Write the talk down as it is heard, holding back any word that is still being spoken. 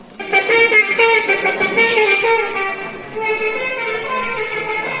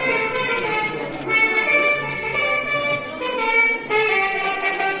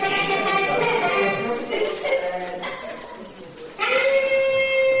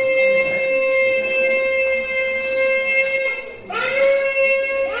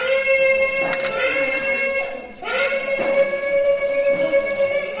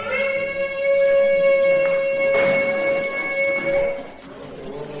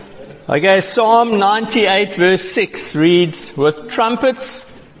Okay, Psalm 98 verse 6 reads, "With trumpets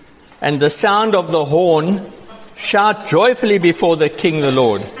and the sound of the horn, shout joyfully before the King the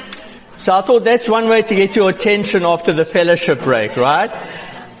Lord." So I thought that's one way to get your attention after the fellowship break, right?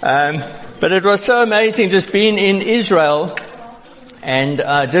 But it was so amazing just being in Israel and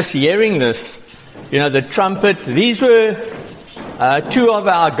just hearing this. You know, the trumpet. These were two of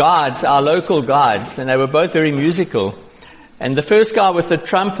our guides, our local guides, and they were both very musical. And the first guy with the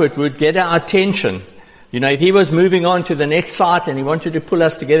trumpet would get our attention. You know, if he was moving on to the next site and he wanted to pull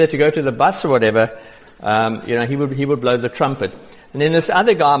us together to go to the bus or whatever, you know, he would blow the trumpet. And then this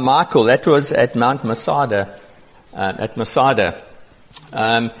other guy, Michael, that was at Mount Masada,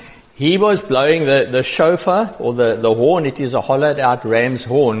 he was blowing the shofar, or the horn. It is a hollowed out ram's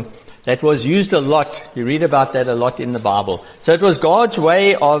horn that was used a lot. You read about that a lot in the Bible. So it was God's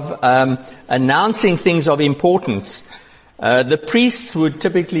way of announcing things of importance. The priests would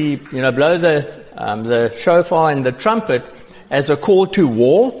typically, you know, blow the shofar and the trumpet as a call to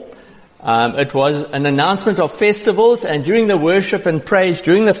war. It was an announcement of festivals, and during the worship and praise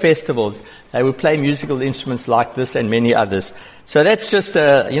during the festivals, they would play musical instruments like this and many others. So that's just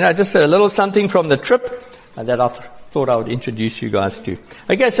a little something from the trip that I thought I would introduce you guys to.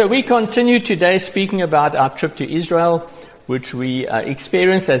 Okay, so we continue today speaking about our trip to Israel, which we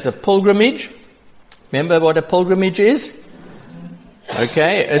experienced as a pilgrimage. Remember what a pilgrimage is?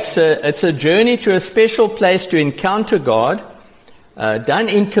 Okay, it's a journey to a special place to encounter God, done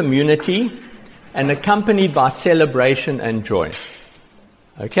in community and accompanied by celebration and joy.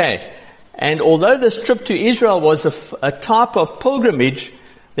 Okay, and although this trip to Israel was a type of pilgrimage,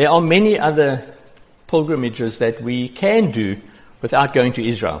 there are many other pilgrimages that we can do without going to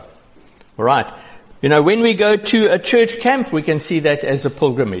Israel. All right. You know, when we go to a church camp, we can see that as a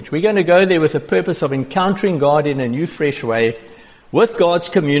pilgrimage. We're going to go there with the purpose of encountering God in a new, fresh way, with God's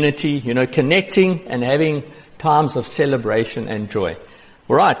community, you know, connecting and having times of celebration and joy.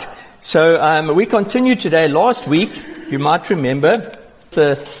 All right. So we continue today. Last week, you might remember,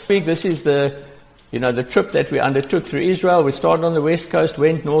 this is the trip that we undertook through Israel. We started on the west coast,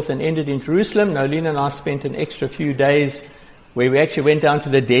 went north, and ended in Jerusalem. Noeleen and I spent an extra few days where we actually went down to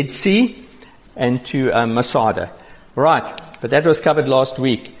the Dead Sea and to Masada. All right. But that was covered last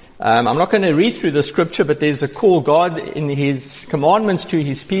week. I'm not going to read through the scripture, but there's a call. God, in His commandments to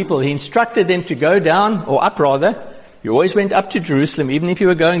His people, He instructed them to go down, or up rather. You always went up to Jerusalem, even if you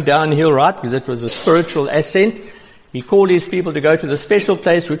were going downhill, right? Because it was a spiritual ascent. He called His people to go to the special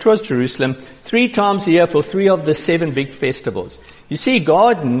place, which was Jerusalem, 3 times a year for 3 of the 7 big festivals. You see,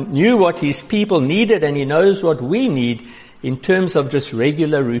 God knew what His people needed, and He knows what we need in terms of just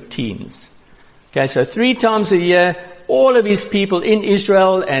regular routines. Okay, so 3 times a year, all of His people in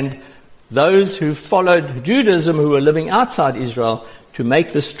Israel and those who followed Judaism who were living outside Israel to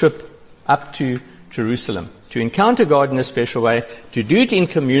make this trip up to Jerusalem, to encounter God in a special way, to do it in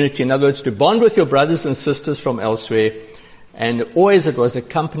community, in other words, to bond with your brothers and sisters from elsewhere, and always it was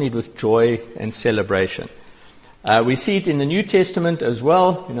accompanied with joy and celebration. We see it in the New Testament as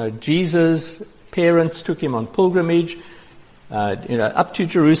well. You know, Jesus' parents took Him on pilgrimage, up to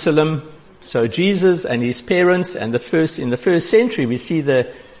Jerusalem. So Jesus and His parents, and in the first century, we see the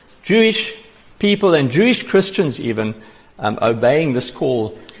Jewish people and Jewish Christians even obeying this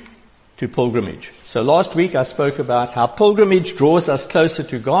call to pilgrimage. So last week I spoke about how pilgrimage draws us closer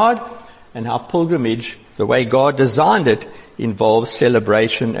to God, and how pilgrimage, the way God designed it, involves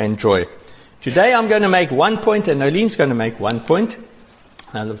celebration and joy. Today I'm going to make one point, and Noeleen's going to make one point.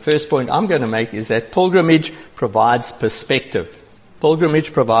 Now the first point I'm going to make is that pilgrimage provides perspective.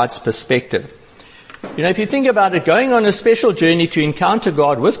 Pilgrimage provides perspective. You know, if you think about it, going on a special journey to encounter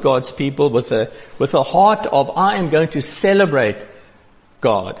God with God's people with a heart of, I am going to celebrate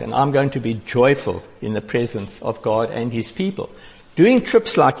God and I'm going to be joyful in the presence of God and His people. Doing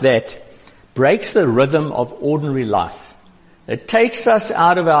trips like that breaks the rhythm of ordinary life. It takes us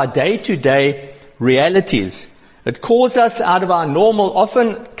out of our day-to-day realities. It calls us out of our normal,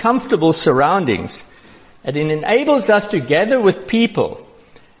 often comfortable surroundings. And it enables us to gather with people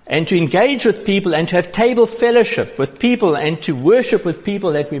and to engage with people and to have table fellowship with people and to worship with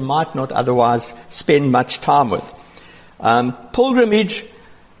people that we might not otherwise spend much time with. Pilgrimage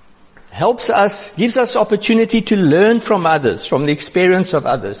helps us, gives us opportunity to learn from others, from the experience of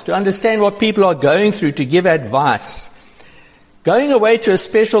others, to understand what people are going through, to give advice. Going away to a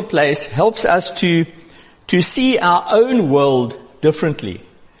special place helps us to see our own world differently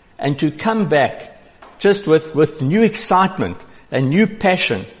and to come back just with new excitement and new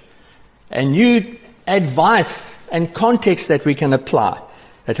passion and new advice and context that we can apply.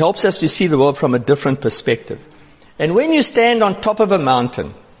 It helps us to see the world from a different perspective. And when you stand on top of a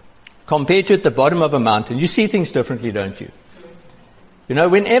mountain, compared to at the bottom of a mountain, you see things differently, don't you? You know,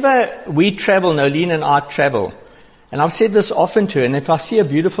 whenever we travel, Noeleen and I travel, and I've said this often to her, and if I see a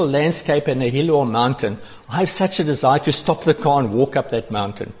beautiful landscape and a hill or a mountain, I have such a desire to stop the car and walk up that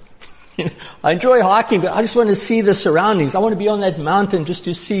mountain. You know, I enjoy hiking, but I just want to see the surroundings. I want to be on that mountain just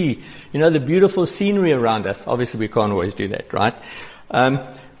to see, the beautiful scenery around us. Obviously, we can't always do that, right?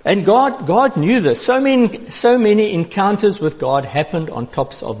 And God knew this. So many encounters with God happened on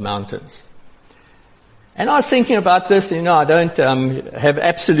tops of mountains. And I was thinking about this, I don't have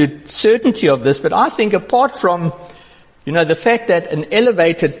absolute certainty of this, but I think apart from, the fact that an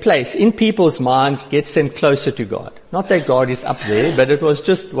elevated place in people's minds gets them closer to God. Not that God is up there, but it was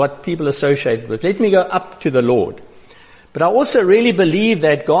just what people associated with. Let me go up to the Lord. But I also really believe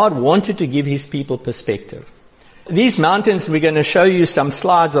that God wanted to give his people perspective. These mountains, we're going to show you some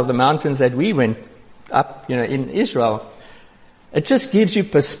slides of the mountains that we went up, in Israel. It just gives you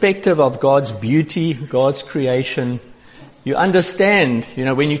perspective of God's beauty, God's creation. You understand,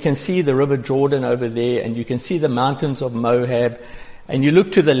 when you can see the river Jordan over there and you can see the mountains of Moab and you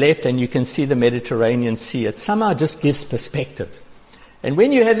look to the left and you can see the Mediterranean Sea. It somehow just gives perspective. And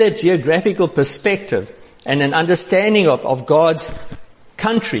when you have that geographical perspective and an understanding of God's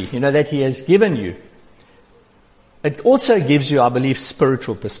country, that he has given you, it also gives you, I believe,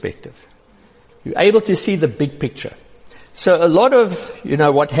 spiritual perspective. You're able to see the big picture. So a lot of,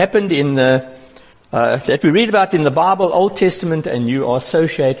 what happened in that we read about in the Bible, Old Testament and New, are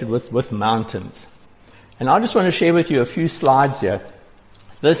associated with mountains. And I just want to share with you a few slides here.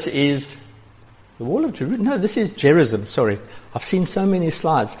 This is the wall of Jerusalem. No, this is Gerizim. Sorry. I've seen so many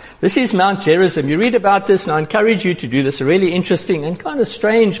slides. This is Mount Gerizim. You read about this, and I encourage you to do this. A really interesting and kind of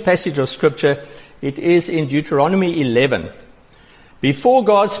strange passage of Scripture. It is in Deuteronomy 11. Before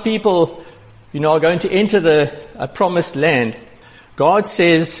God's people, are going to enter the promised land, God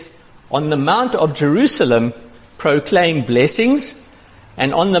says, on the Mount of Jerusalem, proclaim blessings,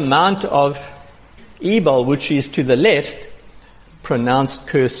 and on the Mount of Ebal, which is to the left, pronounced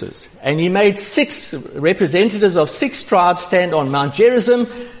curses. And he made 6 representatives of 6 tribes stand on Mount Gerizim,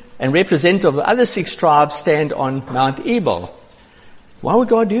 and representatives of the other 6 tribes stand on Mount Ebal. Why would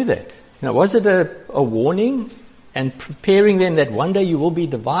God do that? Was it a warning and preparing them that one day you will be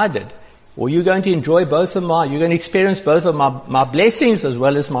divided? Or you're going to enjoy you're going to experience both of my blessings as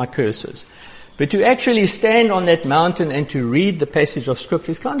well as my curses. But to actually stand on that mountain and to read the passage of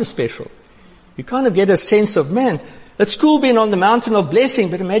Scripture is kind of special. You kind of get a sense of, man, it's cool being on the mountain of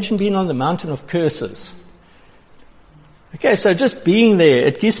blessing, but imagine being on the mountain of curses. Okay, so just being there,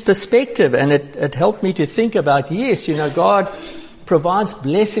 it gives perspective, and it helped me to think about, yes, God provides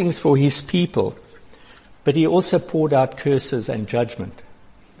blessings for his people, but he also poured out curses and judgment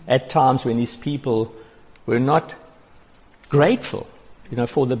at times when his people were not grateful,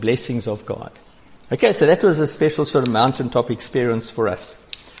 for the blessings of God. Okay, so that was a special sort of mountaintop experience for us.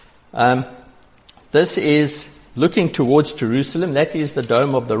 This is looking towards Jerusalem. That is the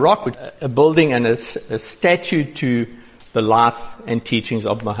Dome of the Rock, a building and a statue to the life and teachings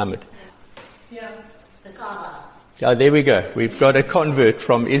of Muhammad. Yeah, the Kaaba. Oh, there we go. We've got a convert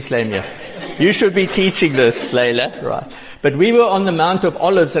from Islam here. You should be teaching this, Layla. Right. But we were on the Mount of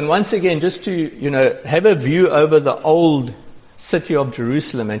Olives, and once again, just to, have a view over the old city of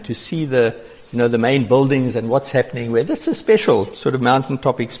Jerusalem and to see the main buildings and what's happening where. That's a special sort of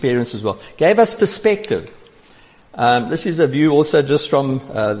mountaintop experience as well. Gave us perspective. This is a view also just from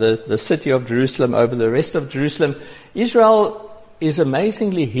the city of Jerusalem over the rest of Jerusalem. Israel is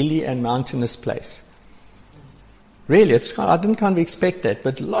amazingly hilly and mountainous place. Really, I didn't kind of expect that,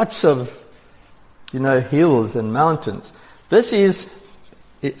 but lots of, hills and mountains. This is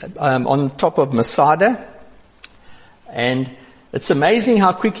on top of Masada, and it's amazing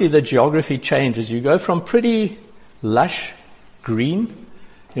how quickly the geography changes. You go from pretty lush green,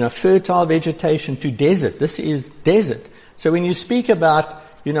 fertile vegetation to desert. This is desert. So when you speak about,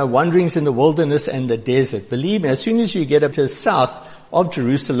 wanderings in the wilderness and the desert, believe me, as soon as you get up to the south of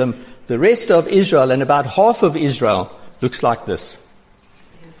Jerusalem, the rest of Israel and about half of Israel looks like this.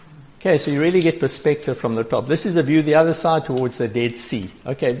 Okay, so you really get perspective from the top. This is a view the other side towards the Dead Sea.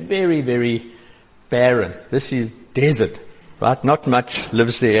 Okay, very, very barren. This is desert. right? Not much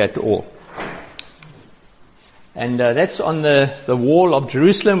lives there at all. And that's on the wall of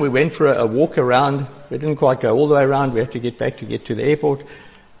Jerusalem. We went for a walk around. We didn't quite go all the way around. We had to get back to get to the airport.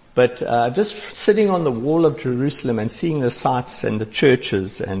 But just sitting on the wall of Jerusalem and seeing the sights and the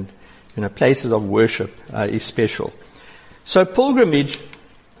churches and places of worship is special. So pilgrimage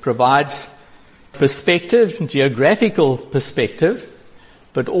provides perspective, geographical perspective,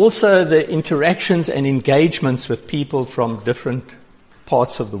 but also the interactions and engagements with people from different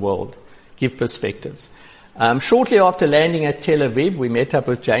parts of the world give perspectives. Shortly after landing at Tel Aviv, we met up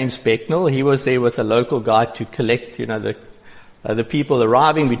with James Becknell. He was there with a local guide to collect, the people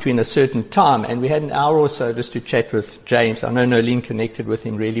arriving between a certain time, and we had an hour or so just to chat with James. I know Noeleen connected with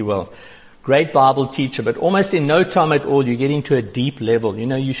him really well. Great Bible teacher, but almost in no time at all, you get into a deep level.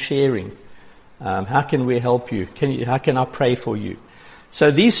 You're sharing. How can we help you? How can I pray for you? So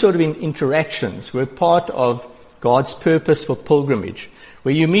these sort of interactions were part of God's purpose for pilgrimage,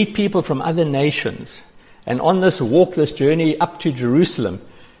 where you meet people from other nations. And on this walk, this journey up to Jerusalem,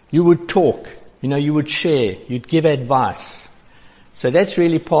 you would talk, you would share, you'd give advice. So that's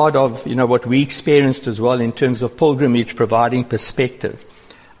really part of, what we experienced as well in terms of pilgrimage, providing perspective.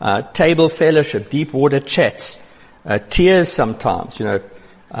 Table fellowship, deep water chats, tears sometimes,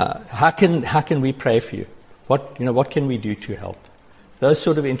 how can we pray for you? What can we do to help? Those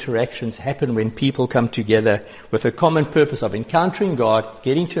sort of interactions happen when people come together with a common purpose of encountering God,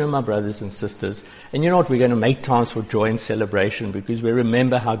 getting to know my brothers and sisters. And we're going to make times for joy and celebration because we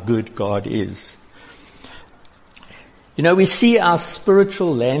remember how good God is. We see our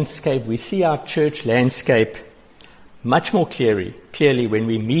spiritual landscape, we see our church landscape much more clearly when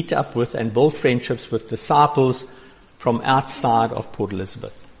we meet up with and build friendships with disciples from outside of Port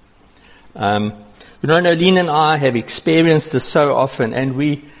Elizabeth. Noeleen and I have experienced this so often, and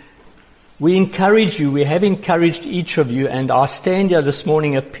we encourage you, we have encouraged each of you, and I stand here this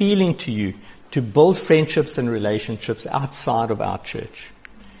morning appealing to you to build friendships and relationships outside of our church.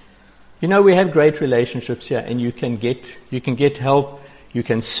 We have great relationships here, and you can get help, you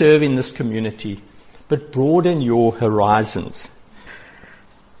can serve in this community, but broaden your horizons.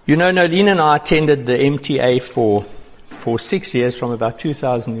 Noeleen and I attended the MTA for 6 years, from about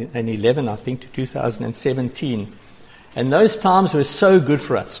 2011, I think, to 2017. And those times were so good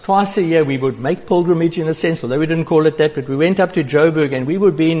for us. Twice a year we would make pilgrimage in a sense, although we didn't call it that, but we went up to Joburg and we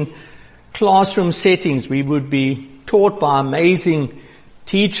would be in classroom settings. We would be taught by amazing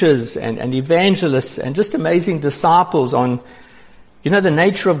teachers and evangelists and just amazing disciples on, the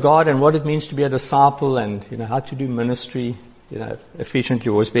nature of God and what it means to be a disciple and, how to do ministry, efficiently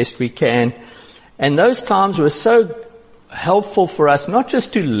or as best we can. And those times were so helpful for us, not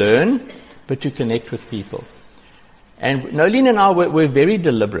just to learn, but to connect with people. And Noeleen and I were very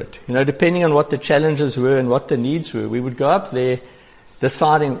deliberate. Depending on what the challenges were and what the needs were, we would go up there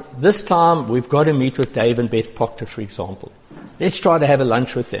deciding, this time we've got to meet with Dave and Beth Proctor, for example. Let's try to have a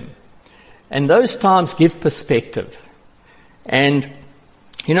lunch with them. And those times give perspective. And,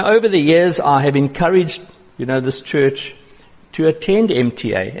 over the years I have encouraged, this church to attend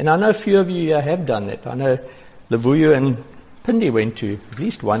MTA. And I know a few of you have done that. I know Lavuyo and Pindi went to at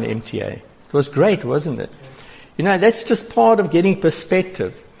least one MTA. It was great, wasn't it? That's just part of getting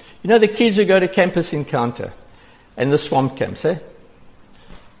perspective. The kids who go to Campus Encounter and the swamp camps,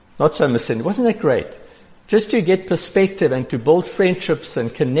 Not so missing. Wasn't that great? Just to get perspective and to build friendships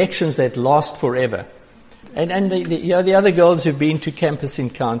and connections that last forever. And the other girls who've been to Campus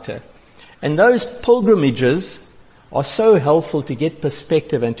Encounter. And those pilgrimages are so helpful to get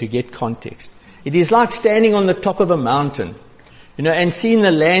perspective and to get context. It is like standing on the top of a mountain, and seeing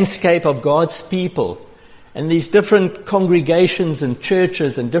the landscape of God's people and these different congregations and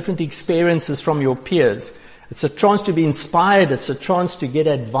churches and different experiences from your peers. It's a chance to be inspired. It's a chance to get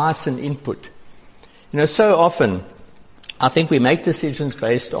advice and input. So often, I think we make decisions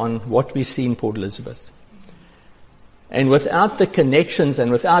based on what we see in Port Elizabeth. And without the connections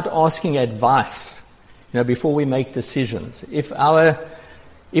and without asking advice, before we make decisions, if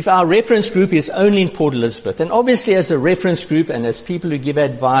our reference group is only in Port Elizabeth, and obviously as a reference group and as people who give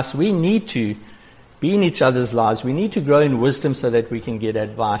advice, we need to be in each other's lives. We need to grow in wisdom so that we can get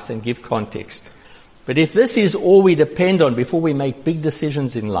advice and give context. But if this is all we depend on before we make big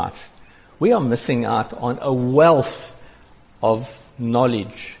decisions in life, we are missing out on a wealth of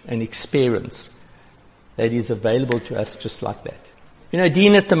knowledge and experience that is available to us just like that.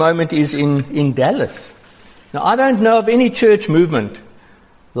 Dean at the moment is in Dallas. Now, I don't know of any church movement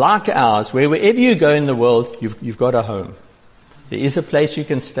like ours, where wherever you go in the world, you've got a home. There is a place you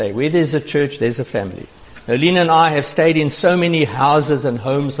can stay. Where there's a church, there's a family. Noeleen and I have stayed in so many houses and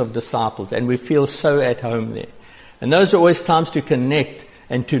homes of disciples, and we feel so at home there. And those are always times to connect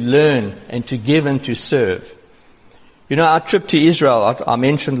and to learn and to give and to serve. You know, our trip to Israel, I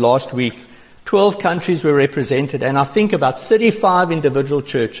mentioned last week, 12 countries were represented, and I think about 35 individual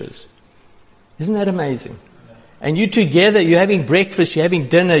churches. Isn't that amazing? And you together, you're having breakfast, you're having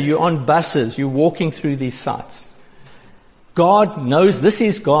dinner, you're on buses, you're walking through these sites. God knows this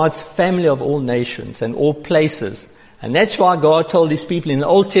is God's family of all nations and all places. And that's why God told His people in the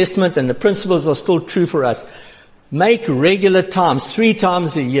Old Testament, and the principles are still true for us. Make regular times, 3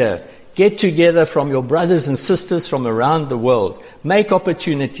 times a year. Get together from your brothers and sisters from around the world. Make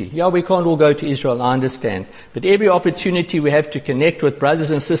opportunity. Yeah, we can't all go to Israel, I understand. But every opportunity we have to connect with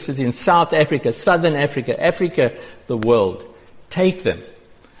brothers and sisters in South Africa, Southern Africa, Africa, the world. Take them.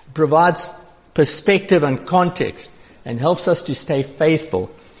 It provides perspective and context and helps us to stay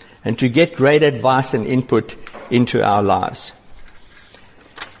faithful and to get great advice and input into our lives.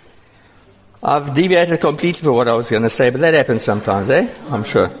 I've deviated completely from what I was going to say, but that happens sometimes, I'm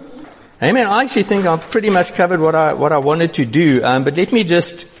sure. Amen. I actually think I've pretty much covered what I wanted to do, but let me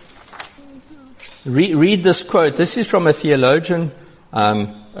just read this quote. This is from a theologian,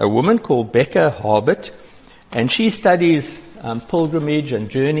 a woman called Becca Harbert, and she studies pilgrimage and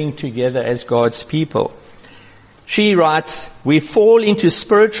journeying together as God's people. She writes, "We fall into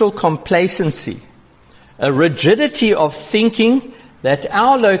spiritual complacency, a rigidity of thinking that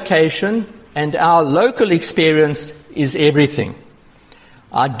our location and our local experience is everything.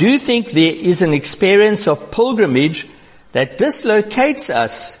 I do think there is an experience of pilgrimage that dislocates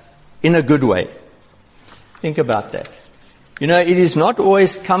us in a good way." Think about that. You know, it is not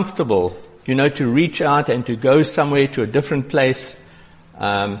always comfortable, to reach out and to go somewhere to a different place.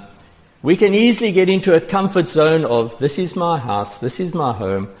 We can easily get into a comfort zone of, this is my house, this is my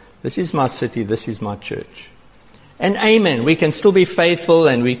home, this is my city, this is my church. And amen, we can still be faithful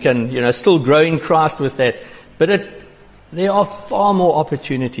and we can, still grow in Christ with that. But there are far more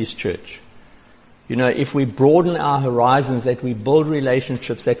opportunities, church. If we broaden our horizons, that we build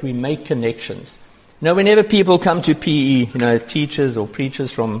relationships, that we make connections. Whenever people come to PE, teachers or preachers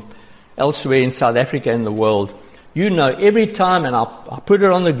from elsewhere in South Africa and the world, every time, and I'll put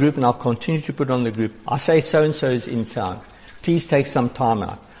it on the group and I'll continue to put it on the group, I say so-and-so is in town. Please take some time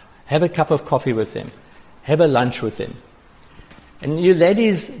out. Have a cup of coffee with them. Have a lunch with them. And that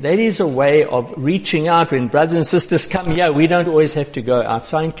is a way of reaching out. When brothers and sisters come here, we don't always have to go out.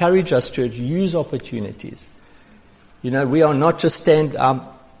 So I encourage us, church, use opportunities. We are not just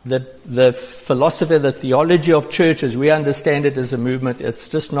the philosophy, the theology of churches. We understand it as a movement. It's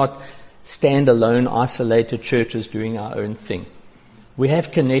just not stand-alone, isolated churches doing our own thing. We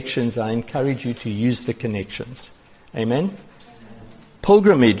have connections. I encourage you to use the connections. Amen?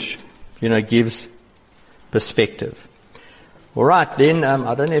 Pilgrimage, gives perspective. All right, then,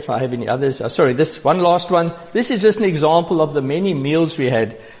 I don't know if I have any others. This one last one. This is just an example of the many meals we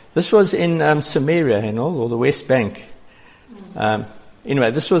had. This was in Samaria, or the West Bank. Anyway,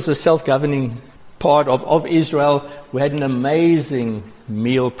 this was the self-governing part of Israel. We had an amazing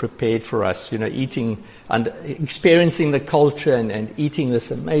meal prepared for us, eating and experiencing the culture and eating this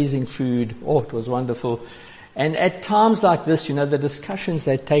amazing food. Oh, it was wonderful. And at times like this, the discussions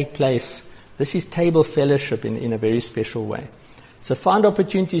that take place, this is table fellowship in a very special way. So find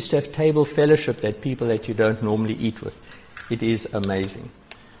opportunities to have table fellowship that people that you don't normally eat with. It is amazing.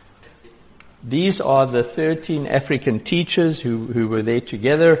 These are the 13 African teachers who were there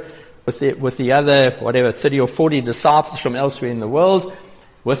together with the other, 30 or 40 disciples from elsewhere in the world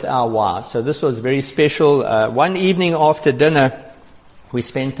with our wives. So this was very special. One evening after dinner, we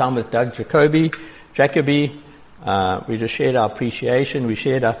spent time with Doug Jacoby. We just shared our appreciation. We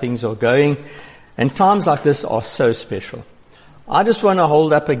shared how things are going. And times like this are so special. I just want to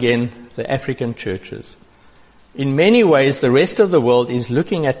hold up again the African churches. In many ways, the rest of the world is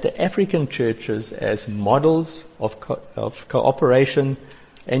looking at the African churches as models of cooperation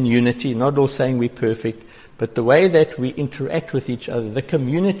and unity. Not all saying we're perfect, but the way that we interact with each other, the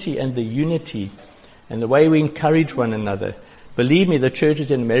community and the unity, and the way we encourage one another. Believe me, the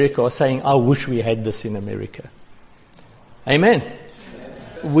churches in America are saying, I wish we had this in America. Amen.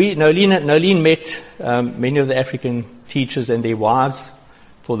 Noeleen met many of the African teachers and their wives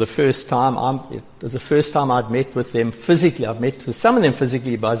for the first time. It was the first time I'd met with them physically. I've met with some of them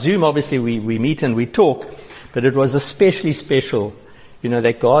physically. By Zoom, obviously, we meet and we talk. But it was especially special,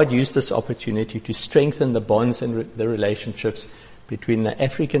 that God used this opportunity to strengthen the bonds and the relationships between the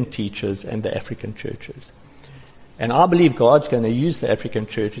African teachers and the African churches. And I believe God's going to use the African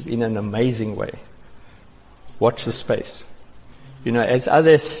churches in an amazing way. Watch the space. As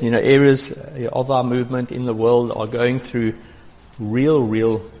others, areas of our movement in the world are going through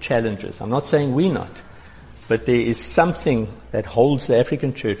real challenges. I'm not saying we're not, But there is something that holds the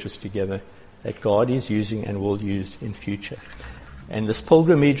African churches together that God is using and will use in future. And this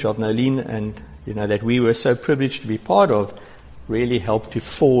pilgrimage of Noeleen and, that we were so privileged to be part of really helped to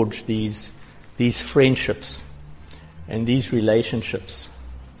forge these friendships and these relationships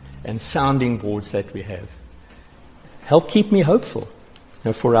and sounding boards that we have. Help keep me hopeful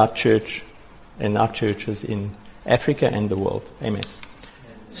for our church and our churches in Africa and the world. Amen.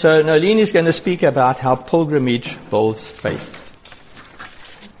 So Noeleen is going to speak about how pilgrimage builds faith.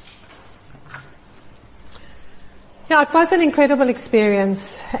 Yeah, it was an incredible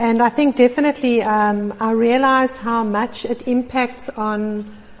experience, and I think definitely I realize how much it impacts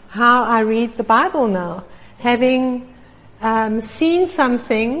on how I read the Bible now, having seen some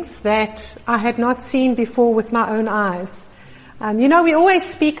things that I had not seen before with my own eyes. We always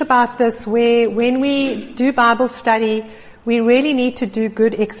speak about this where when we do Bible study, we really need to do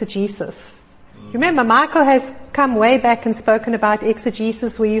good exegesis. Remember, Michael has come way back and spoken about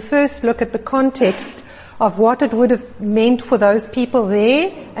exegesis, where you first look at the context of what it would have meant for those people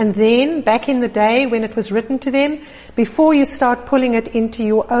there, and then back in the day when it was written to them, before you start pulling it into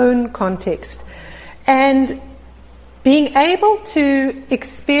your own context. And being able to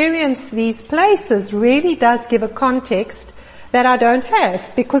experience these places really does give a context that I don't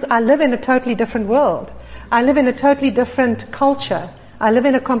have, because I live in a totally different world. I live in a totally different culture. I live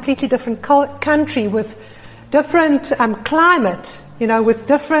in a completely different country with different climate, with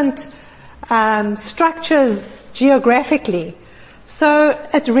different structures geographically. So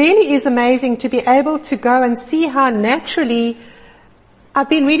it really is amazing to be able to go and see how naturally I've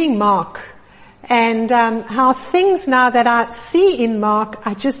been reading Mark, and how things now that I see in Mark,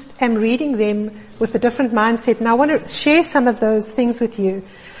 I just am reading them with a different mindset. And I want to share some of those things with you.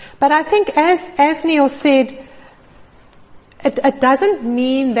 But I think as Neil said, it doesn't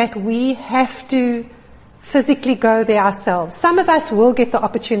mean that we have to physically go there ourselves. Some of us will get the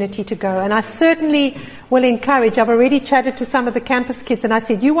opportunity to go, and I certainly will encourage. I've already chatted to some of the campus kids, and I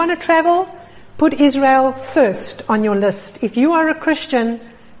said, you want to travel? Put Israel first on your list. If you are a Christian,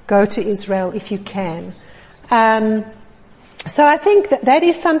 go to Israel if you can. So I think that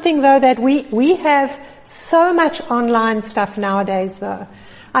is something, though, that we have so much online stuff nowadays, though.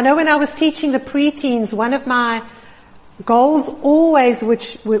 I know when I was teaching the preteens, one of my goals always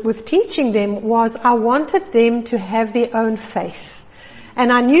with teaching them was I wanted them to have their own faith.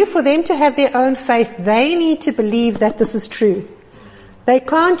 And I knew for them to have their own faith, they need to believe that this is true. They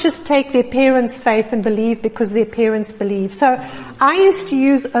can't just take their parents' faith and believe because their parents believe. So I used to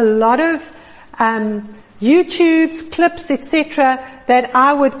use a lot of YouTubes, clips, etc. that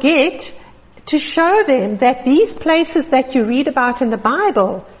I would get to show them that these places that you read about in the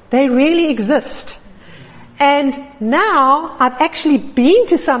Bible, they really exist. And now I've actually been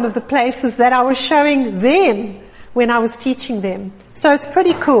to some of the places that I was showing them when I was teaching them. So it's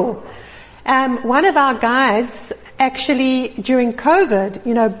pretty cool. One of our guides, actually during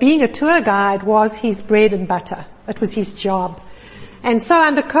COVID, being a tour guide was his bread and butter. It was his job. And so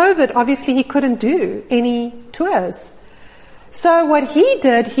under COVID, obviously he couldn't do any tours. So what he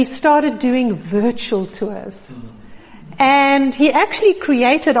did, he started doing virtual tours. And he actually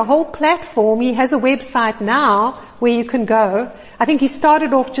created a whole platform. He has a website now where you can go. I think he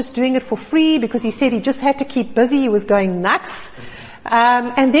started off just doing it for free because he said he just had to keep busy. He was going nuts.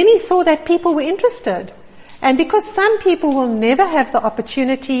 And then he saw that people were interested. And because some people will never have the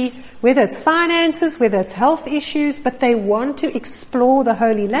opportunity, whether it's finances, whether it's health issues, but they want to explore the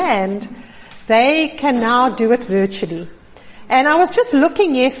Holy Land, they can now do it virtually. And I was just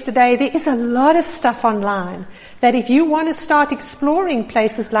looking yesterday, there is a lot of stuff online that if you want to start exploring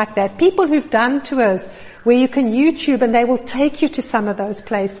places like that, people who've done tours where you can YouTube and they will take you to some of those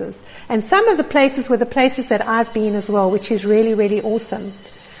places. And some of the places were the places that I've been as well, which is really, really awesome.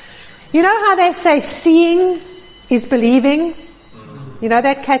 You know how they say seeing is believing? You know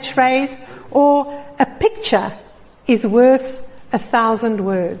that catchphrase? Or a picture is worth 1,000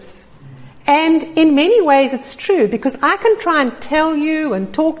 words. And in many ways it's true, because I can try and tell you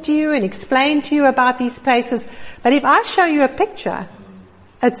and talk to you and explain to you about these places, but if I show you a picture,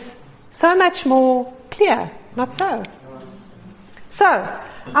 it's so much more clear, not so? So,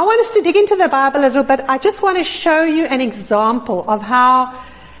 I want us to dig into the Bible a little bit. I just want to show you an example of how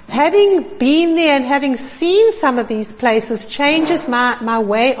having been there and having seen some of these places changes my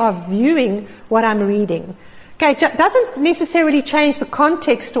way of viewing what I'm reading. Okay, it doesn't necessarily change the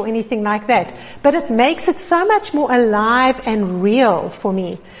context or anything like that, but it makes it so much more alive and real for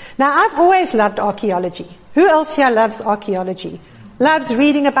me. Now, I've always loved archaeology. Who else here loves archaeology? Loves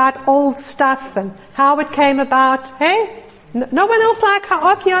reading about old stuff and how it came about? Hey? No one else like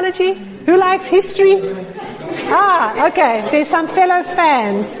archaeology? Who likes history? Okay. There's some fellow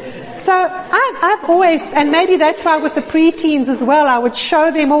fans. So I've always, and maybe that's why with the preteens as well, I would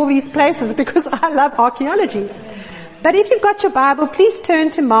show them all these places because I love archaeology. But if you've got your Bible, please turn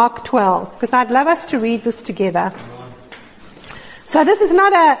to Mark 12, because I'd love us to read this together. So this is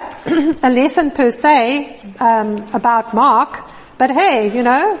not a lesson per se about Mark, but hey,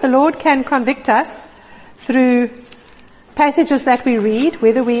 the Lord can convict us through passages that we read,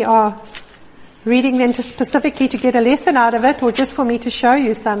 whether we are reading them specifically to get a lesson out of it or just for me to show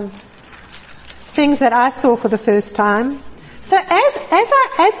you some things that I saw for the first time. So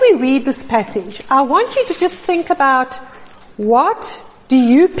as we read this passage, I want you to just think about what do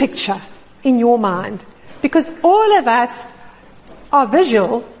you picture in your mind? Because all of us are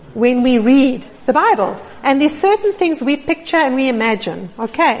visual when we read the Bible. And there's certain things we picture and we imagine.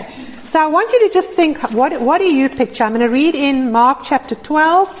 Okay. So I want you to just think, what do you picture? I'm going to read in Mark chapter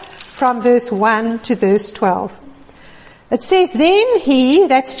 12 from verse 1 to verse 12. It says, "Then he,"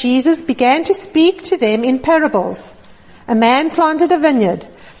 that's Jesus, "began to speak to them in parables. A man planted a vineyard,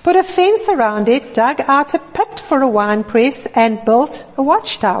 put a fence around it, dug out a pit for a winepress, and built a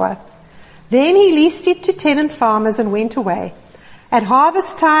watchtower. Then he leased it to tenant farmers and went away. At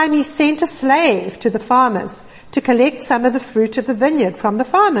harvest time he sent a slave to the farmers to collect some of the fruit of the vineyard from the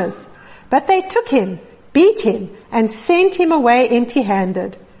farmers. But they took him, beat him, and sent him away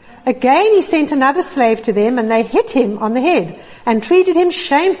empty-handed. Again he sent another slave to them, and they hit him on the head and treated him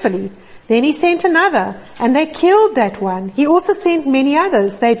shamefully. Then he sent another, and they killed that one. He also sent many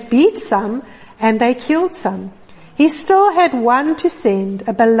others. They beat some, and they killed some. He still had one to send,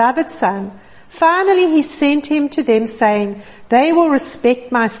 a beloved son. Finally he sent him to them, saying, 'They will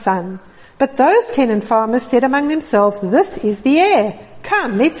respect my son.' But those tenant farmers said among themselves, 'This is the heir.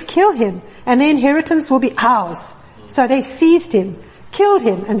 Come, let's kill him, and the inheritance will be ours.' So they seized him, killed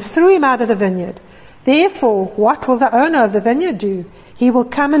him, and threw him out of the vineyard. Therefore, what will the owner of the vineyard do? He will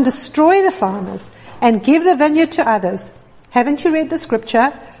come and destroy the farmers and give the vineyard to others. Haven't you read the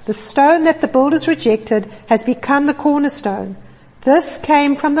scripture? The stone that the builders rejected has become the cornerstone. This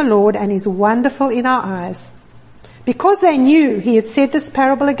came from the Lord and is wonderful in our eyes." Because they knew he had said this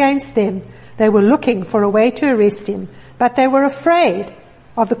parable against them, they were looking for a way to arrest him, but they were afraid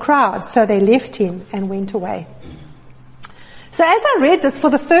of the crowd, so they left him and went away. So as I read this for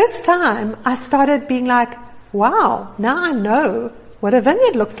the first time, I started being like, wow, now I know what a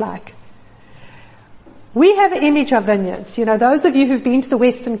vineyard looked like. We have an image of vineyards. Those of you who've been to the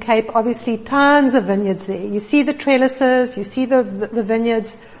Western Cape, obviously tons of vineyards there. You see the trellises, you see the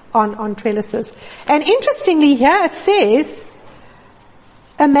vineyards on trellises. And interestingly here it says,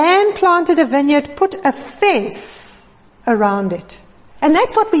 a man planted a vineyard, put a fence around it. And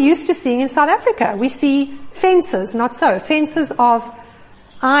that's what we used to see in South Africa. We see fences, not so, fences of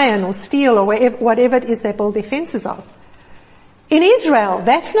iron or steel or whatever it is they build their fences of. In Israel,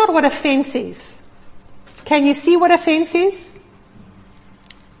 that's not what a fence is. Can you see what a fence is?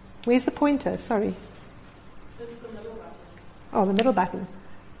 Where's the pointer? Sorry. It's the middle button. Oh, the middle button.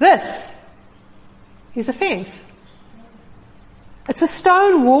 This is a fence. It's a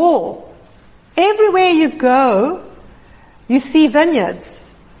stone wall. Everywhere you go, you see vineyards,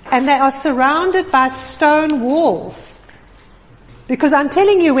 and they are surrounded by stone walls. Because I'm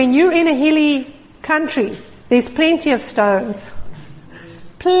telling you, when you're in a hilly country, there's plenty of stones.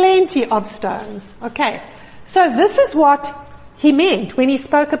 Plenty of stones. Okay. So this is what he meant when he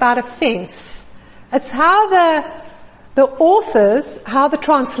spoke about a fence. It's how the authors, how the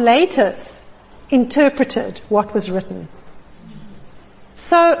translators interpreted what was written.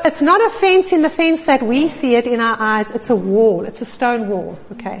 So it's not a fence in the sense that we see it in our eyes. It's a wall. It's a stone wall.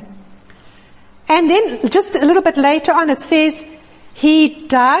 Okay. And then just a little bit later on it says, he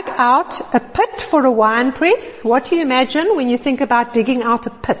dug out a pit for a winepress. What do you imagine when you think about digging out a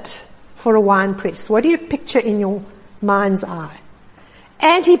pit for a winepress? What do you picture in your mind's eye?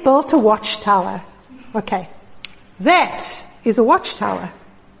 And he built a watchtower. Okay. That is a watchtower.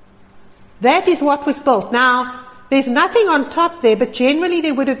 That is what was built. Now, there's nothing on top there, but generally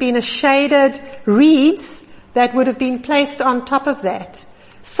there would have been a shaded reeds that would have been placed on top of that.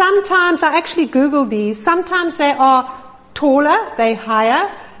 Sometimes, I actually Googled these, sometimes they are taller, they're higher.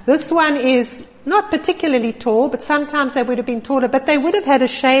 This one is not particularly tall, but sometimes they would have been taller, but they would have had a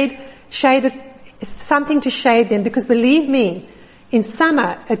shaded, something to shade them, because believe me, in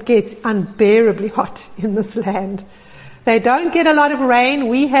summer it gets unbearably hot in this land. They don't get a lot of rain.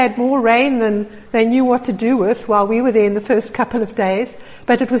 We had more rain than they knew what to do with while we were there in the first couple of days,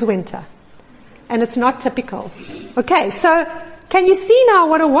 but it was winter. And it's not typical. Okay, so can you see now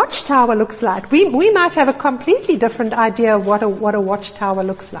what a watchtower looks like? We might have a completely different idea of what a watchtower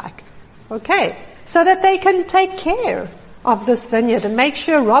looks like. Okay. So that they can take care of this vineyard and make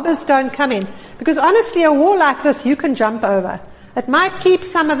sure robbers don't come in. Because honestly, a wall like this, you can jump over. It might keep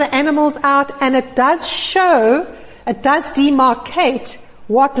some of the animals out, and it does demarcate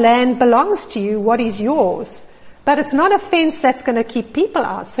what land belongs to you, what is yours. But it's not a fence that's going to keep people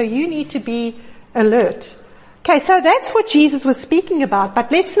out. So you need to be alert. Okay, so that's what Jesus was speaking about.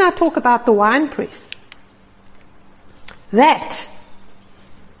 But let's now talk about the winepress. That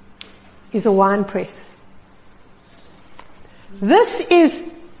is a winepress. This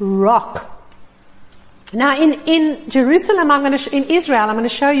is rock. Now in Jerusalem, in Israel, I'm going to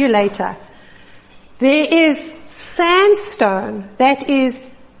show you later, there is sandstone that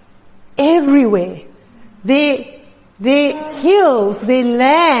is everywhere. Their hills, their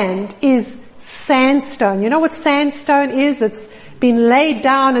land is sandstone. You know what sandstone is? It's been laid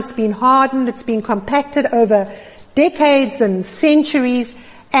down, it's been hardened, it's been compacted over decades and centuries,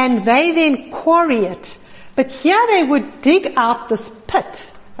 and they then quarry it. But here they would dig out this pit.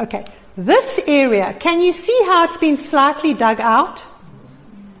 Okay, this area, can you see how it's been slightly dug out?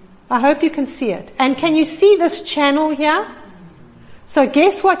 I hope you can see it. And can you see this channel here? So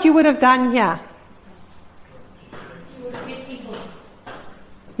guess what you would have done here?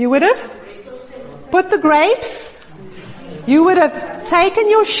 You would have put the grapes. You would have taken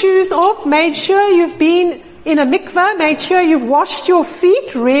your shoes off, made sure you've been in a mikveh, made sure you've washed your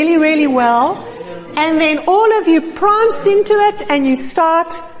feet really, really well. And then all of you prance into it and you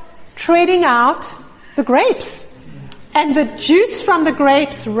start treading out the grapes. And the juice from the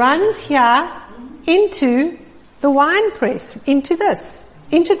grapes runs here into the wine press, into this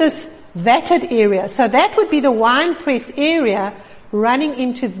vatted area. So that would be the wine press area running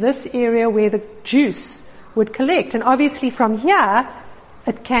into this area where the juice would collect. And obviously from here,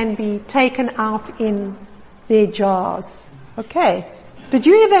 it can be taken out in their jars. Okay. Did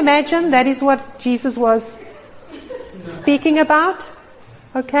you ever imagine that is what Jesus was speaking about?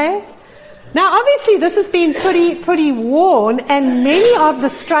 Okay. Now obviously this has been pretty worn, and many of the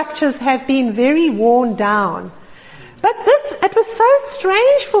structures have been very worn down. But it was so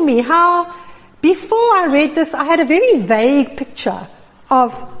strange for me how before I read this I had a very vague picture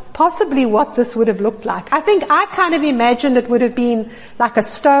of possibly what this would have looked like. I think I kind of imagined it would have been like a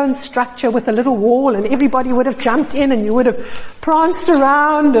stone structure with a little wall, and everybody would have jumped in and you would have pranced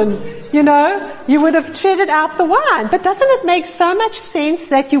around and, you would have treaded out the wine. But doesn't it make so much sense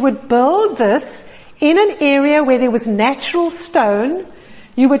that you would build this in an area where there was natural stone?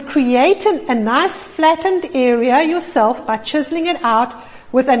 You would create a nice flattened area yourself by chiseling it out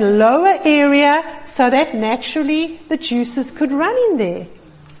with a lower area so that naturally the juices could run in there.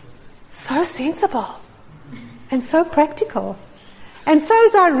 So sensible and so practical. And so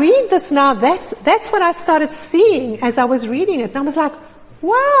as I read this now, that's what I started seeing as I was reading it. And I was like,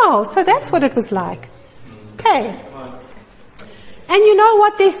 wow, so that's what it was like. Okay. And you know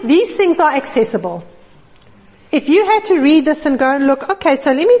what? These things are accessible. If you had to read this and go and look, okay,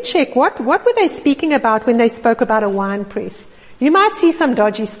 so let me check, what were they speaking about when they spoke about a wine press? You might see some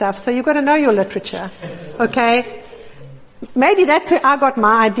dodgy stuff, so you've got to know your literature. Okay? Maybe that's where I got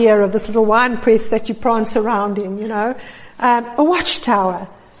my idea of this little wine press that you prance around in, a watchtower,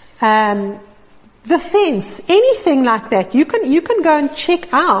 the fence, anything like that. You can go and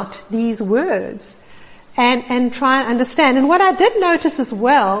check out these words and try and understand. And what I did notice as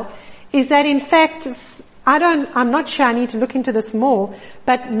well is that in fact, I'm not sure, I need to look into this more,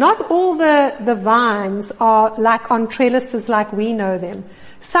 but not all the vines are like on trellises like we know them.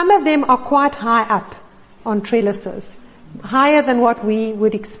 Some of them are quite high up on trellises. Higher than what we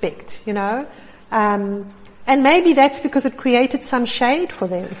would expect, and maybe that's because it created some shade for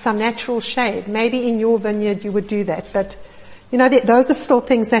them, some natural shade. Maybe in your vineyard you would do that, but those are still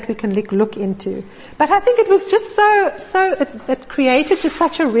things that we can look into. But I think it was just it created just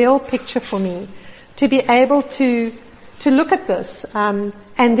such a real picture for me to be able to look at this and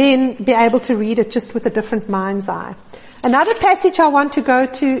then be able to read it just with a different mind's eye. Another passage I want to go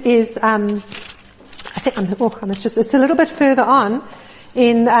to is it's a little bit further on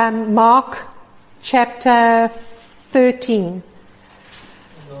in Mark chapter 13.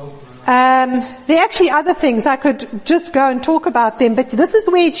 There are actually other things I could just go and talk about them, but this is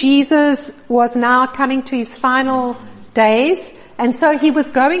where Jesus was now coming to his final days, and so he was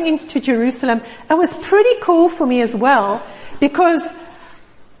going into Jerusalem. It was pretty cool for me as well, because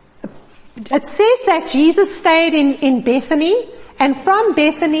it says that Jesus stayed in Bethany, and from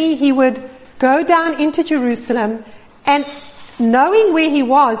Bethany he would go down into Jerusalem, and knowing where he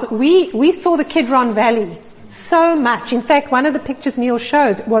was, we saw the Kidron Valley. So much. In fact, one of the pictures Neil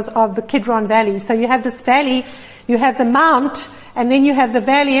showed was of the Kidron Valley. So you have this valley, you have the mount, and then you have the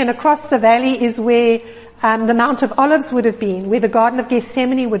valley, and across the valley is where the Mount of Olives would have been, where the Garden of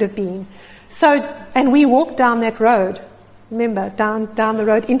Gethsemane would have been. So, and we walked down that road. Remember, down the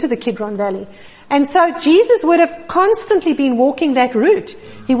road into the Kidron Valley. And so Jesus would have constantly been walking that route.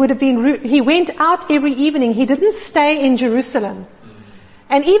 He went out every evening. He didn't stay in Jerusalem.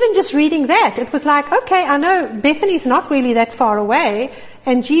 And even just reading that, it was like, okay, I know Bethany's not really that far away,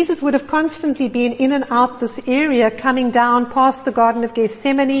 and Jesus would have constantly been in and out this area, coming down past the Garden of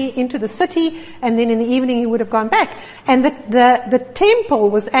Gethsemane into the city, and then in the evening he would have gone back. And the temple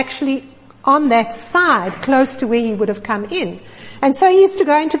was actually on that side, close to where he would have come in. And so he used to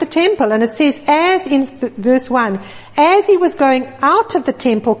go into the temple, and it says, as in verse 1, as he was going out of the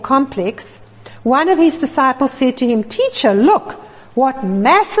temple complex, one of his disciples said to him, "Teacher, look, what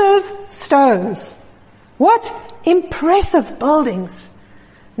massive stones. What impressive buildings."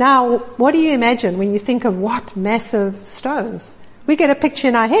 Now, what do you imagine when you think of what massive stones? We get a picture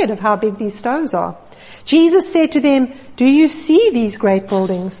in our head of how big these stones are. Jesus said to them, "Do you see these great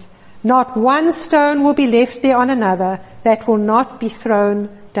buildings? Not one stone will be left there on another that will not be thrown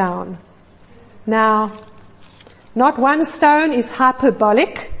down." Now, not one stone is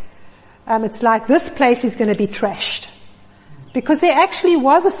hyperbolic. It's like this place is going to be trashed. Because there actually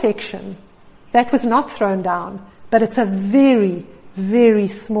was a section that was not thrown down, but it's a very, very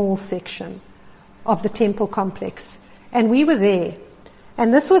small section of the temple complex. And we were there.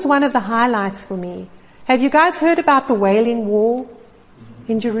 And this was one of the highlights for me. Have you guys heard about the Wailing Wall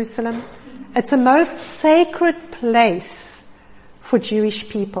in Jerusalem? It's a most sacred place for Jewish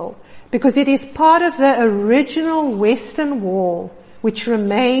people because it is part of the original Western Wall, which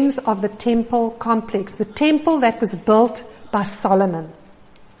remains of the temple complex, the temple that was built by Solomon.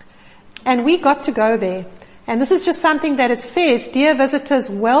 And we got to go there. And this is just something that it says, "Dear visitors,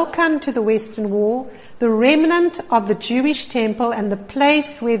 welcome to the Western Wall, the remnant of the Jewish temple and the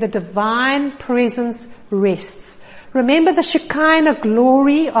place where the divine presence rests." Remember the Shekinah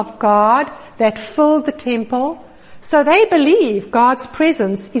glory of God that filled the temple? So they believe God's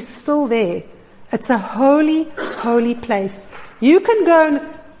presence is still there. It's a holy, holy place. You can go and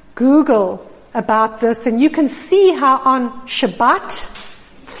Google about this, and you can see how on Shabbat,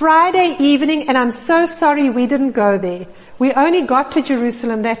 Friday evening, and I'm so sorry we didn't go there. We only got to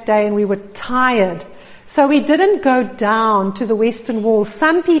Jerusalem that day and we were tired. So we didn't go down to the Western Wall.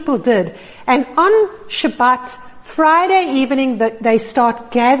 Some people did. And on Shabbat, Friday evening, they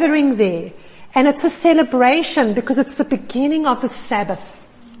start gathering there. And it's a celebration because it's the beginning of the Sabbath.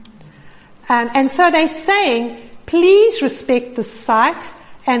 And so they're saying, please respect the site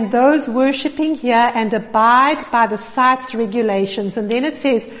and those worshipping here and abide by the site's regulations. And then it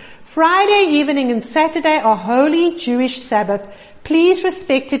says, Friday evening and Saturday are holy Jewish Sabbath. Please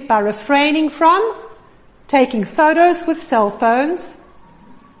respect it by refraining from taking photos with cell phones,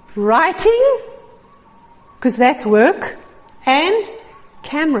 writing, because that's work, and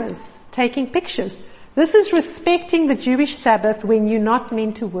cameras, taking pictures. This is respecting the Jewish Sabbath when you're not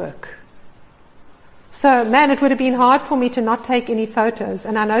meant to work. So, man, it would have been hard for me to not take any photos.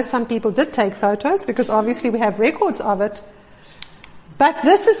 And I know some people did take photos because obviously we have records of it. But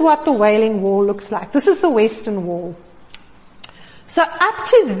this is what the Wailing Wall looks like. This is the Western Wall. So up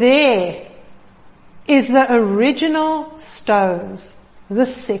to there is the original stones,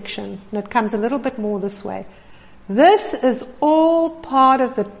 this section. And it comes a little bit more this way. This is all part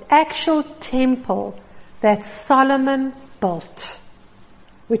of the actual temple that Solomon built,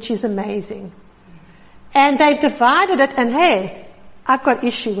 which is amazing. And they've divided it, and hey, I've got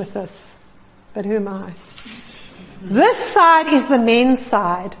issue with this. But who am I? This side is the men's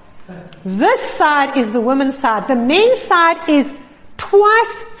side. This side is the women's side. The men's side is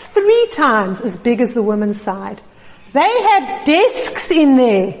twice, 3 times as big as the women's side. They have desks in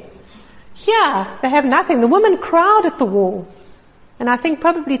there. Here, they have nothing. The women crowd at the wall. And I think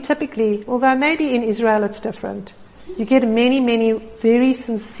probably typically, although maybe in Israel it's different, you get many, many very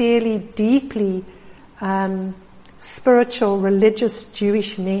sincerely, deeply spiritual, religious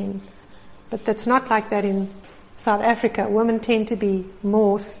Jewish men. But that's not like that in South Africa. Women tend to be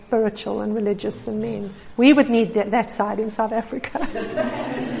more spiritual and religious than men. We would need that side in South Africa.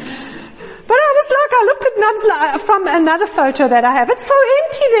 But I looked at Nubs from another photo that I have. It's so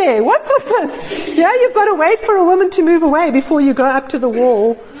empty there. What's with this? Yeah, you've got to wait for a woman to move away before you go up to the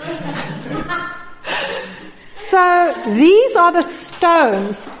wall. So these are the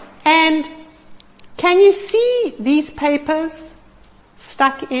stones, and can you see these papers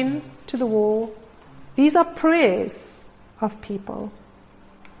stuck in to the wall? These are prayers of people.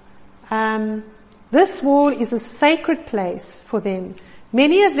 This wall is a sacred place for them.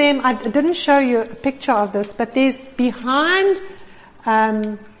 Many of them, I didn't show you a picture of this, but there's behind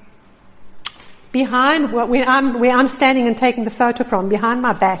where I'm standing and taking the photo from, behind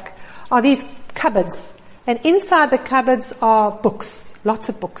my back, are these cupboards. And inside the cupboards are books, lots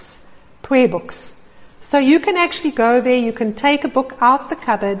of books, prayer books. So you can actually go there, you can take a book out the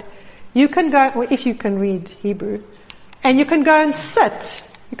cupboard, you can go, or if you can read Hebrew, and you can go and sit.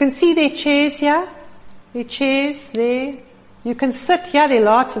 You can see their chairs here, their chairs there. You can sit here, there are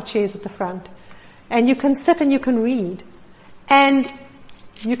lots of chairs at the front. And you can sit and you can read. And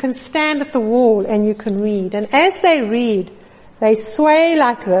you can stand at the wall and you can read. And as they read, they sway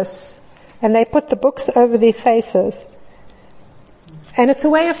like this. And they put the books over their faces. And it's a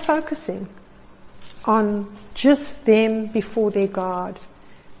way of focusing on just them before their God.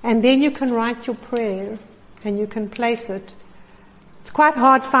 And then you can write your prayer and you can place it. It's quite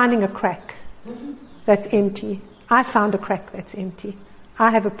hard finding a crack that's empty. I found a crack that's empty.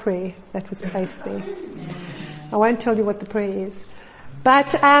 I have a prayer that was placed there. I won't tell you what the prayer is.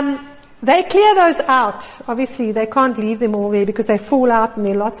 But they clear those out. Obviously, they can't leave them all there because they fall out and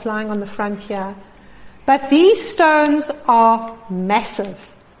there are lots lying on the front here. But these stones are massive.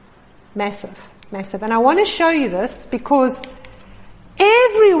 Massive. Massive. And I want to show you this because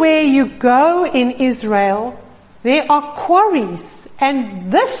everywhere you go in Israel, there are quarries.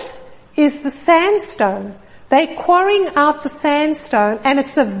 And this is the sandstone. They're quarrying out the sandstone, and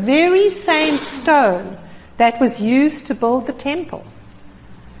it's the very same stone that was used to build the temple.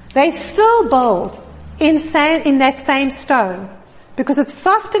 They still build in that same stone because it's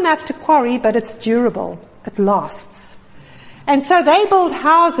soft enough to quarry, but it's durable. It lasts. And so they build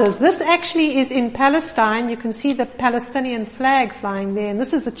houses. This actually is in Palestine. You can see the Palestinian flag flying there, and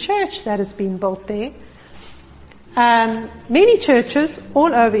this is a church that has been built there. Many churches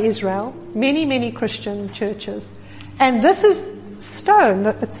all over Israel, many Christian churches. And this is stone.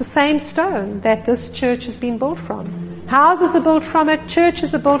 It's the same stone that this church has been built from. Houses are built from it,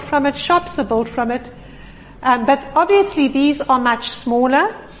 churches are built from it, shops are built from it. But obviously these are much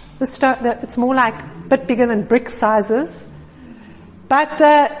smaller. It's more like a bit bigger than brick sizes. But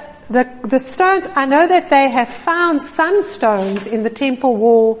the stones, I know that they have found some stones in the temple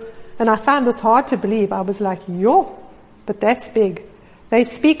wall. And I found this hard to believe. I was like, yo, but that's big. They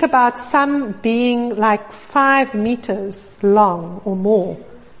speak about some being like 5 meters long or more.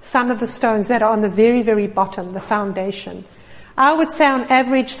 Some of the stones that are on the very, very bottom, the foundation. I would say on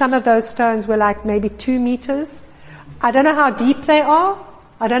average some of those stones were like maybe 2 meters. I don't know how deep they are.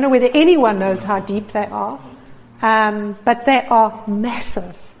 I don't know whether anyone knows how deep they are. But they are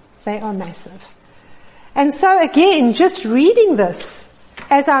massive. They are massive. And so again, just reading this,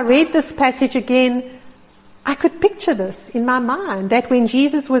 as I read this passage again, I could picture this in my mind, that when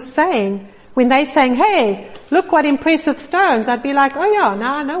Jesus was saying, when they're saying, hey, look what impressive stones, I'd be like, oh yeah,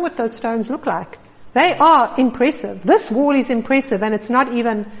 now I know what those stones look like. They are impressive. This wall is impressive, and it's not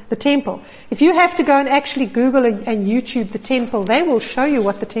even the temple. If you have to go and actually Google and YouTube the temple, they will show you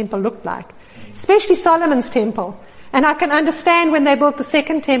what the temple looked like, especially Solomon's temple. And I can understand when they built the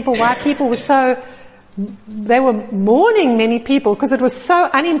second temple why people were they were mourning many people because it was so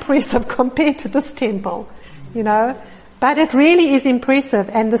unimpressive compared to this temple, you know. But it really is impressive,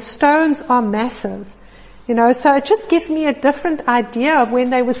 and the stones are massive, you know. So it just gives me a different idea of when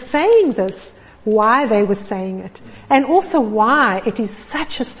they were saying this, why they were saying it, and also why it is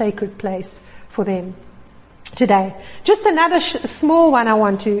such a sacred place for them today. Just another small one I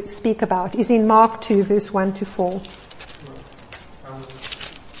want to speak about is in Mark 2, verse 1 to 4.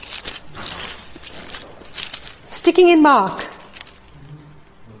 Sticking in Mark.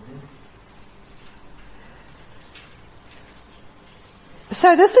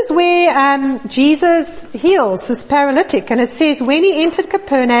 So this is where Jesus heals this paralytic, and it says, when he entered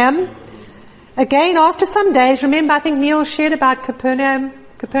Capernaum, again after some days, remember I think Neil shared about Capernaum.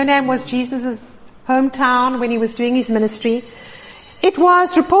 Capernaum was Jesus' hometown when he was doing his ministry. It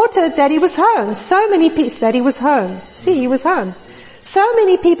was reported that he was home. So many people that he was home. See, he was home. So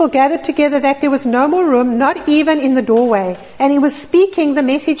many people gathered together that there was no more room, not even in the doorway. And he was speaking the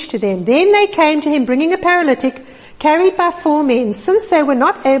message to them. Then they came to him bringing a paralytic carried by 4 men. Since they were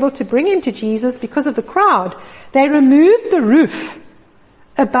not able to bring him to Jesus because of the crowd, they removed the roof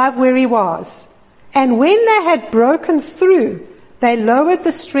above where he was. And when they had broken through, they lowered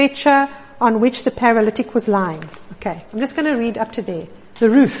the stretcher on which the paralytic was lying. Okay, I'm just going to read up to there. The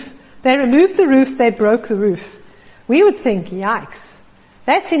roof. They removed the roof, they broke the roof. We would think, yikes,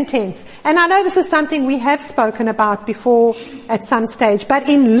 that's intense. And I know this is something we have spoken about before at some stage, but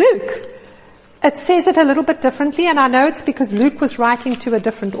in Luke, it says it a little bit differently, and I know it's because Luke was writing to a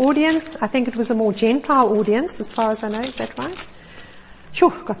different audience. I think it was a more Gentile audience, as far as I know. Is that right?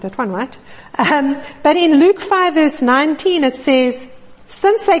 Sure, got that one right. But in Luke 5 verse 19 it says,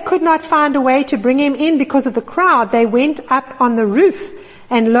 since they could not find a way to bring him in because of the crowd, they went up on the roof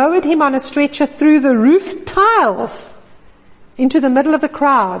and lowered him on a stretcher through the roof tiles into the middle of the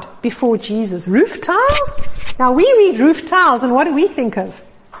crowd before Jesus. Roof tiles? Now we read roof tiles and what do we think of?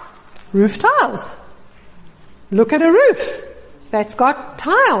 Roof tiles. Look at a roof that's got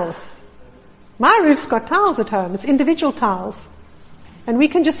tiles. My roof's got tiles at home. It's individual tiles. And we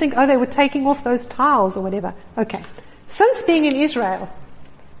can just think, oh, they were taking off those tiles or whatever. Okay. Since being in Israel,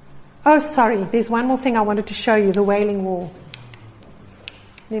 oh, sorry, there's one more thing I wanted to show you, the Wailing Wall.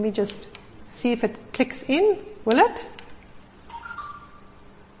 Let me just see if it clicks in. Will it?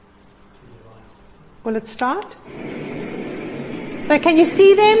 Will it start? So can you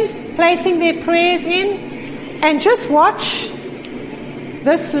see them placing their prayers in? And just watch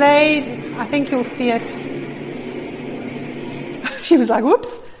this lady. I think you'll see it. She was like,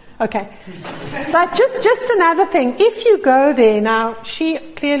 whoops. Okay. But just another thing. If you go there, now she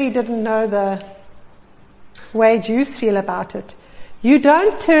clearly didn't know the way Jews feel about it. You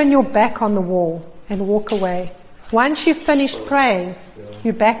don't turn your back on the wall and walk away. Once you've finished praying,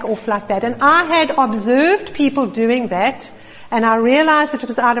 you back off like that. And I had observed people doing that, and I realized that it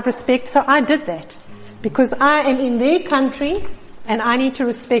was out of respect, so I did that. Because I am in their country, and I need to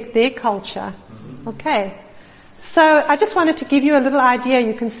respect their culture. Okay. So I just wanted to give you a little idea.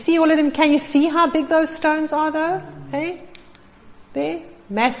 You can see all of them. Can you see how big those stones are though? Hey? There?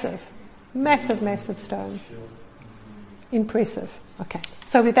 Massive. Massive, massive stones. Impressive. Okay.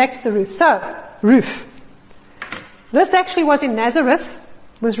 So we're back to the roof. So, roof. This actually was in Nazareth.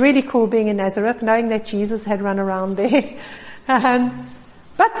 It was really cool being in Nazareth, knowing that Jesus had run around there.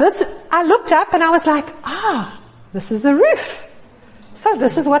 But this, I looked up and I was like, this is the roof. So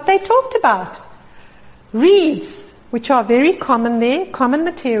this is what they talked about. Reeds, which are very common there, common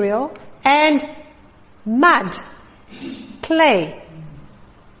material, and mud, clay.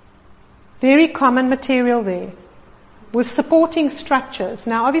 Very common material there, with supporting structures.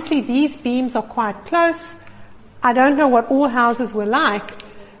 Now obviously these beams are quite close. I don't know what all houses were like,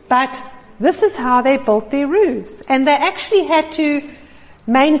 but this is how they built their roofs. And they actually had to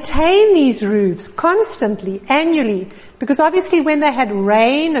maintain these roofs constantly, annually, because obviously when they had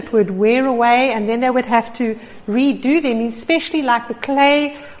rain, it would wear away, and then they would have to redo them, especially like the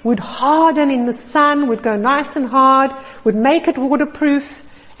clay would harden in the sun, would go nice and hard, would make it waterproof,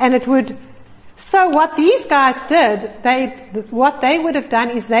 and it would... So what these guys did, what they would have done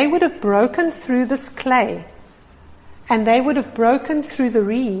is they would have broken through this clay, and they would have broken through the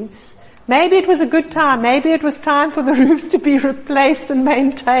reeds. Maybe it was a good time. Maybe it was time for the roofs to be replaced and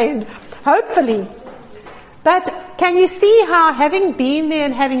maintained. Hopefully. But can you see how, having been there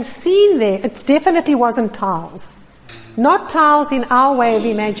and having seen there, it definitely wasn't tiles. Not tiles in our way of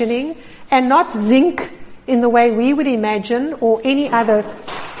imagining, and not zinc in the way we would imagine, or any other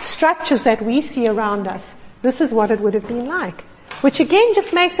structures that we see around us. This is what it would have been like. Which again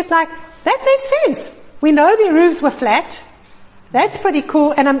just makes it like, that makes sense. We know their roofs were flat. That's pretty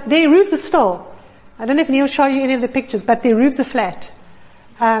cool. And their roofs are still. I don't know if Neil showed you any of the pictures, but their roofs are flat.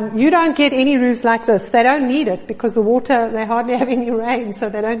 You don't get any roofs like this. They don't need it because the water, they hardly have any rain, so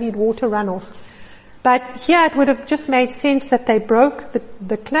they don't need water runoff. But here it would have just made sense that they broke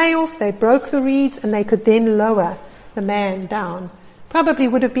the clay off, they broke the reeds, and they could then lower the man down. Probably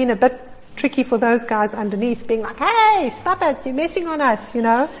would have been a bit tricky for those guys underneath, being like, hey, stop it, you're messing on us, you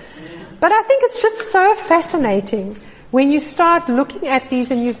know. But I think it's just so fascinating when you start looking at these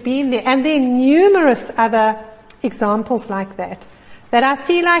and you've been there, and there are numerous other examples like that I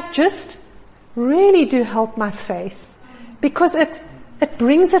feel like just really do help my faith, because it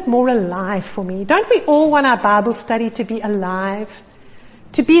brings it more alive for me. Don't we all want our Bible study to be alive,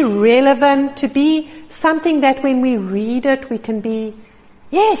 to be relevant, to be something that when we read it we can be,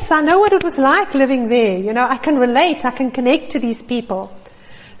 yes, I know what it was like living there, you know, I can relate, I can connect to these people.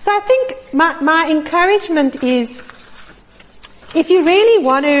 So I think my encouragement is, if you really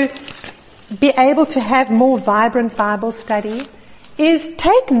want to be able to have more vibrant Bible study, is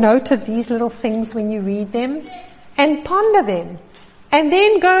take note of these little things when you read them and ponder them. And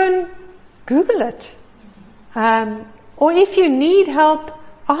then go and Google it. Or if you need help,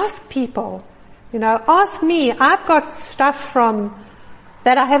 ask people. You know, ask me. I've got stuff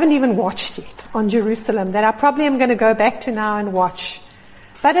that I haven't even watched yet on Jerusalem that I probably am going to go back to now and watch.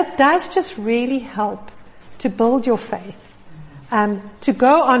 But it does just really help to build your faith, to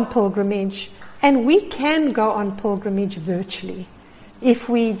go on pilgrimage. And we can go on pilgrimage virtually. if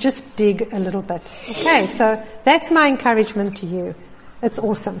we just dig a little bit. Okay, so that's my encouragement to you. It's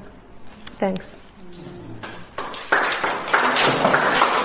awesome. Thanks.